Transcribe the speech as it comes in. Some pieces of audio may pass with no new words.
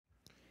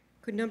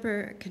Could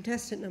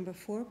contestant number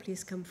 4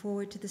 please come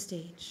forward to the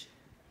stage?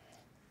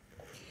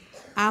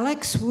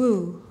 Alex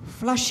Wu,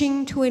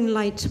 Flushing to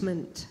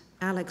Enlightenment.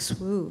 Alex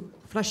Wu,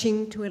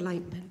 Flushing to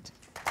Enlightenment.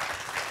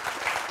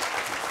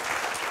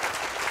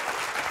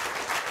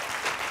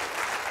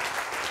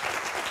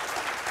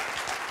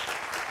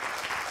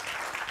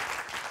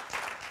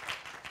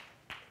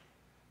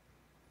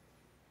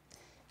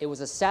 It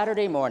was a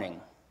Saturday morning.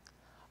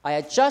 I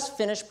had just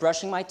finished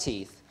brushing my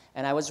teeth,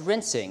 and I was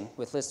rinsing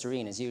with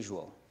Listerine as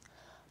usual.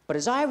 But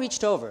as I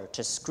reached over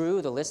to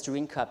screw the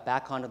Listerine cup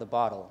back onto the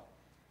bottle,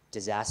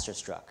 disaster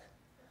struck.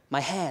 My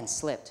hand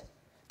slipped.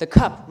 The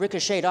cup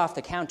ricocheted off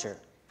the counter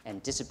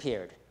and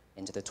disappeared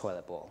into the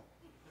toilet bowl.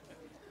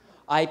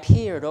 I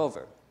peered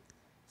over.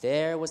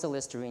 There was the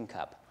Listerine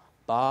cup,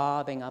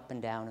 bobbing up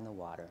and down in the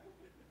water.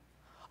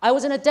 I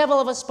was in a devil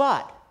of a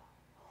spot.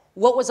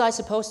 What was I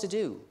supposed to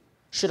do?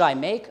 Should I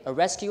make a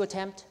rescue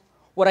attempt?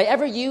 Would I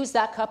ever use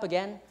that cup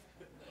again?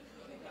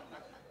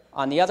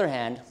 On the other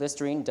hand,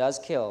 Listerine does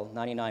kill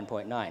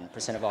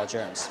 99.9% of all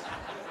germs.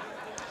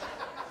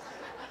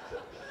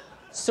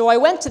 So I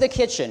went to the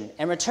kitchen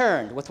and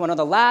returned with one of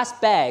the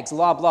last bags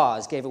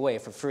Loblaws gave away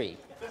for free.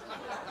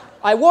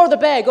 I wore the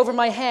bag over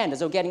my hand as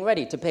though getting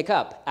ready to pick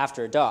up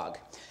after a dog.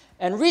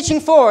 And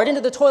reaching forward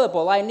into the toilet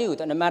bowl, I knew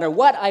that no matter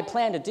what I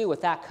planned to do with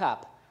that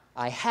cup,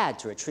 I had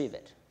to retrieve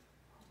it.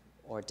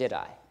 Or did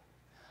I?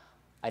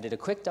 I did a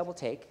quick double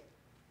take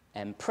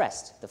and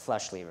pressed the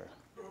flush lever.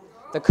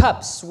 The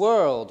cup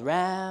swirled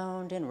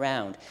round and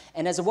round,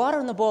 and as the water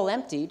in the bowl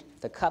emptied,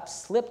 the cup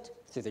slipped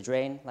through the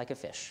drain like a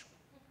fish.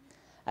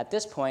 At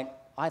this point,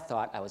 I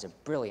thought I was a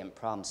brilliant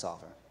problem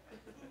solver.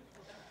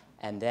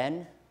 And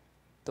then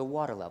the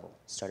water level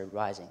started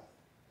rising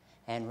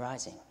and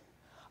rising.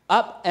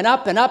 Up and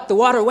up and up the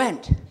water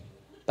went,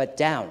 but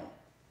down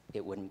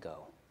it wouldn't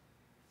go.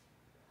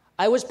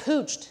 I was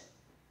pooched.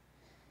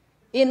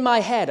 In my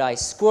head, I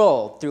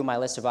scrolled through my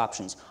list of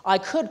options. I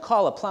could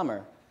call a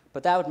plumber,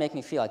 but that would make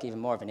me feel like even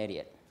more of an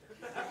idiot.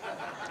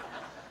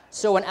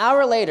 So an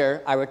hour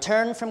later, I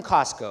returned from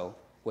Costco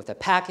with a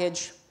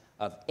package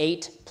of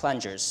 8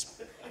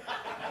 plungers.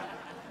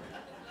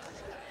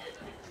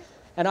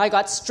 And I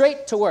got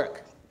straight to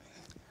work.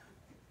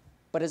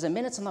 But as the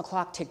minutes on the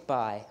clock ticked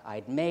by,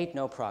 I'd made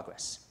no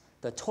progress.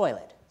 The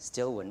toilet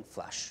still wouldn't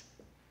flush.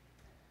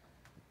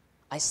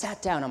 I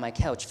sat down on my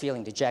couch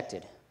feeling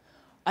dejected.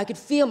 I could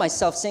feel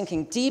myself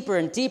sinking deeper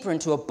and deeper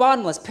into a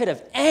bottomless pit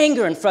of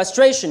anger and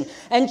frustration,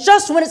 and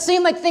just when it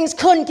seemed like things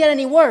couldn't get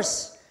any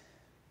worse,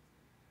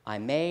 I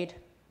made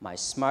my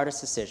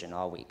smartest decision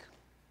all week.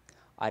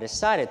 I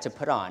decided to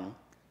put on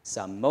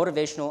some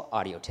motivational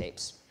audio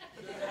tapes.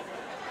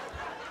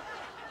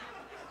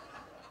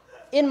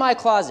 In my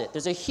closet,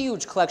 there's a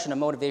huge collection of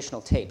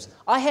motivational tapes.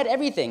 I had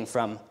everything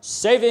from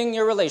saving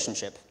your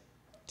relationship,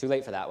 too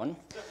late for that one,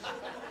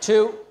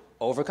 to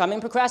overcoming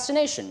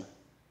procrastination.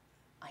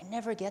 I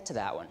never get to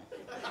that one.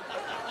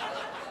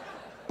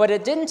 But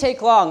it didn't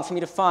take long for me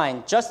to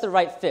find just the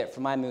right fit for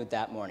my mood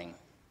that morning.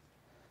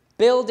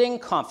 Building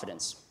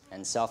confidence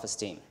and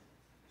self-esteem.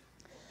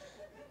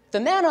 The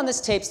man on this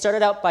tape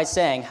started out by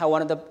saying how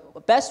one of the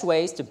best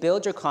ways to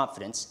build your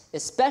confidence,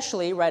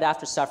 especially right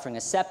after suffering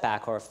a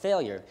setback or a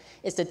failure,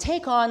 is to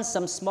take on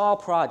some small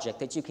project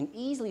that you can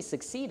easily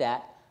succeed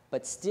at,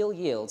 but still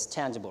yields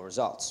tangible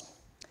results.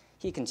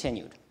 He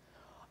continued,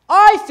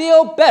 "I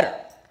feel better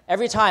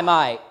every time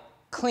I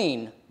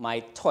clean my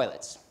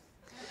toilets.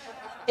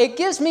 It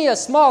gives me a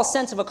small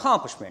sense of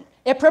accomplishment.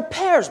 It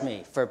prepares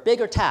me for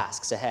bigger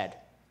tasks ahead."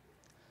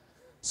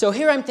 So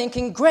here I'm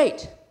thinking,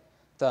 great.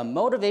 The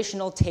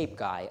motivational tape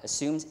guy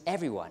assumes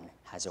everyone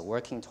has a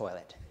working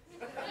toilet.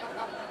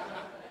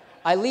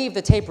 I leave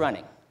the tape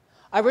running.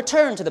 I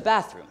return to the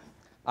bathroom.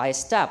 I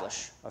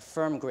establish a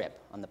firm grip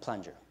on the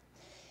plunger.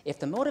 If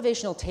the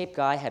motivational tape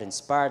guy had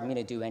inspired me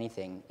to do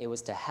anything, it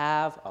was to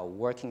have a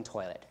working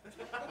toilet,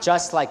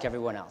 just like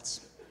everyone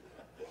else.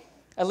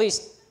 At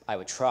least I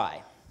would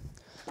try.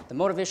 The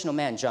motivational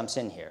man jumps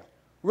in here.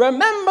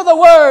 Remember the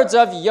words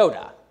of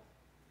Yoda.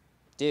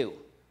 Do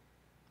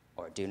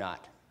or do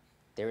not.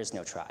 There is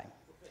no try.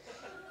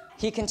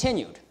 He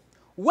continued,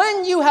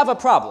 when you have a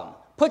problem,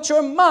 put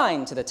your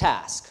mind to the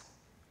task.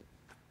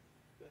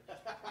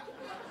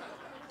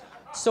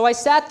 So I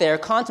sat there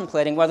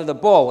contemplating whether the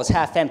bowl was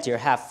half empty or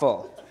half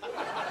full.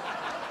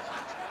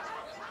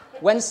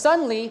 When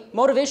suddenly,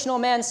 motivational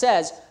man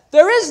says,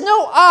 there is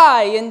no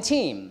I in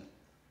team.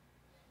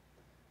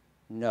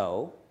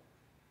 No,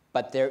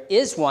 but there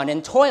is one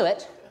in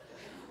toilet.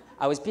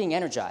 I was being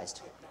energized.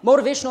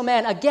 Motivational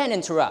man again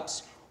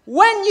interrupts.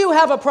 When you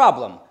have a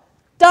problem,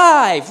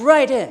 dive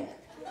right in.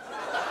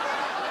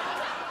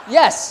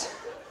 Yes.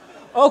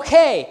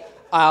 Okay,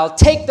 I'll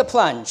take the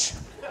plunge.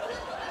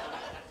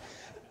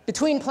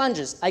 Between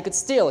plunges, I could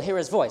still hear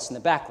his voice in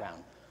the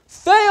background.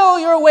 Fail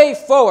your way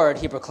forward,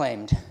 he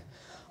proclaimed.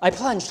 I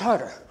plunged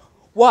harder.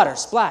 Water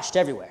splashed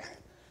everywhere.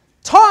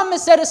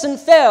 Thomas Edison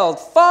failed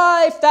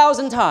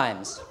 5,000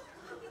 times.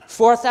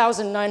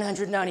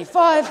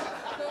 4,995,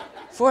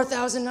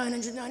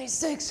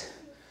 4,996.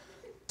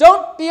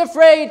 Don't be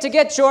afraid to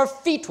get your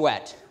feet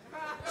wet.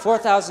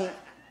 4,000.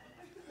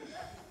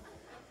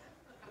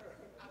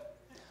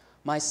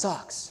 My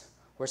socks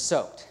were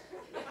soaked.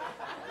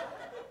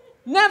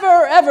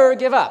 Never, ever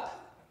give up.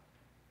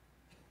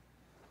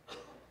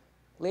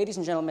 Ladies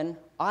and gentlemen,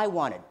 I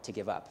wanted to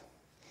give up.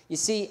 You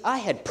see, I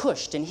had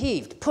pushed and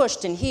heaved,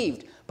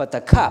 but the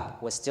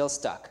cup was still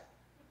stuck.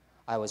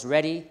 I was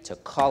ready to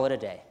call it a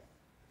day.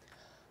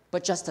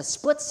 But just a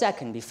split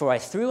second before I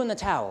threw in the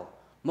towel,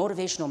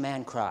 Motivational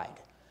Man cried,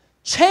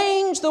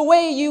 "Change the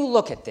way you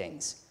look at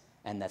things,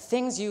 and the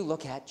things you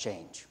look at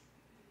change."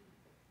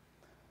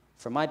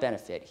 For my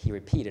benefit, he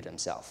repeated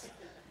himself.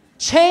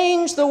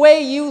 Change the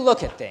way you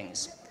look at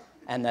things,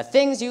 and the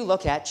things you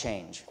look at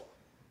change.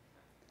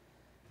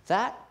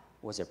 That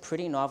was a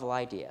pretty novel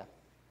idea.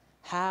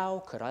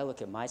 How could I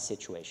look at my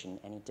situation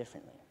any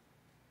differently?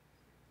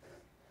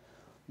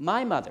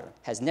 My mother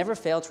has never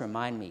failed to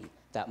remind me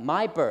that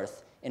my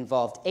birth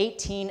involved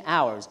 18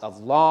 hours of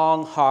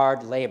long,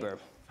 hard labor.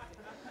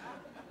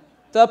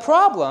 The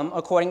problem,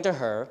 according to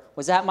her,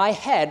 was that my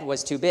head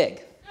was too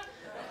big.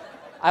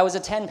 I was a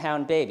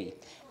 10-pound baby,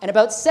 and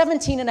about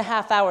 17 and a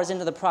half hours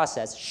into the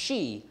process,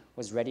 she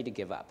was ready to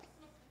give up.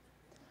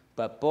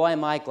 But boy,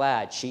 am I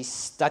glad she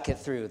stuck it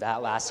through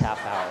that last half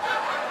hour.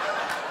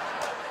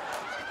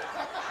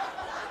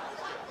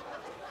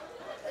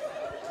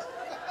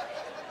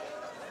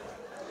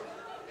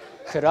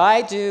 Could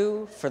I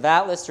do for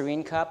that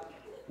Listerine cup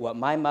what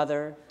my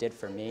mother did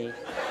for me?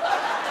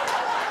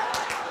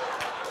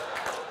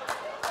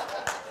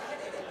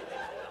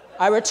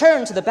 I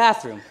returned to the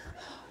bathroom.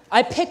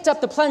 I picked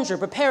up the plunger,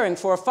 preparing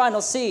for a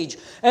final siege,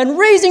 and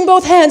raising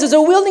both hands as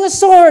though wielding a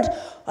sword,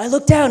 I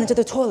looked down into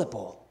the toilet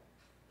bowl.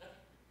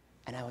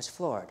 And I was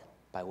floored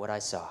by what I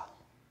saw.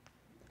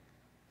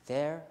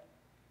 There,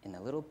 in the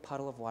little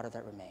puddle of water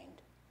that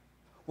remained,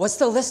 was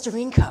the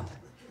Listerine cup.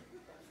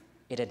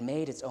 It had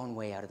made its own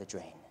way out of the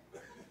drain.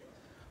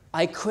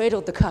 I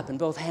cradled the cup in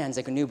both hands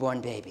like a newborn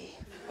baby.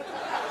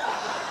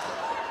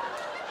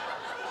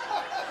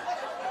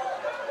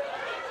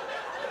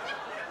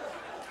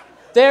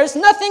 "There's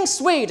nothing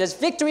sweet as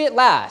victory at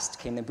last,"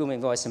 came the booming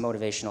voice of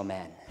Motivational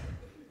Man.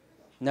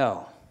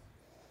 No,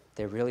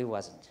 there really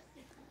wasn't.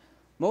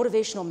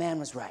 Motivational Man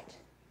was right.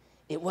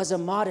 It was a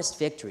modest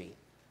victory,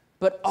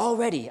 but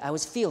already I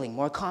was feeling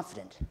more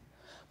confident.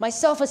 My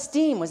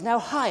self-esteem was now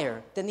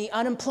higher than the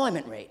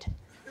unemployment rate.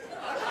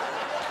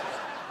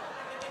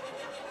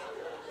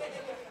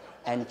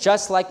 And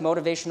just like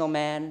Motivational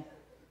Man,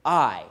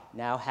 I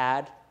now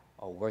had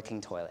a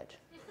working toilet.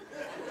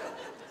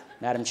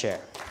 Madam Chair.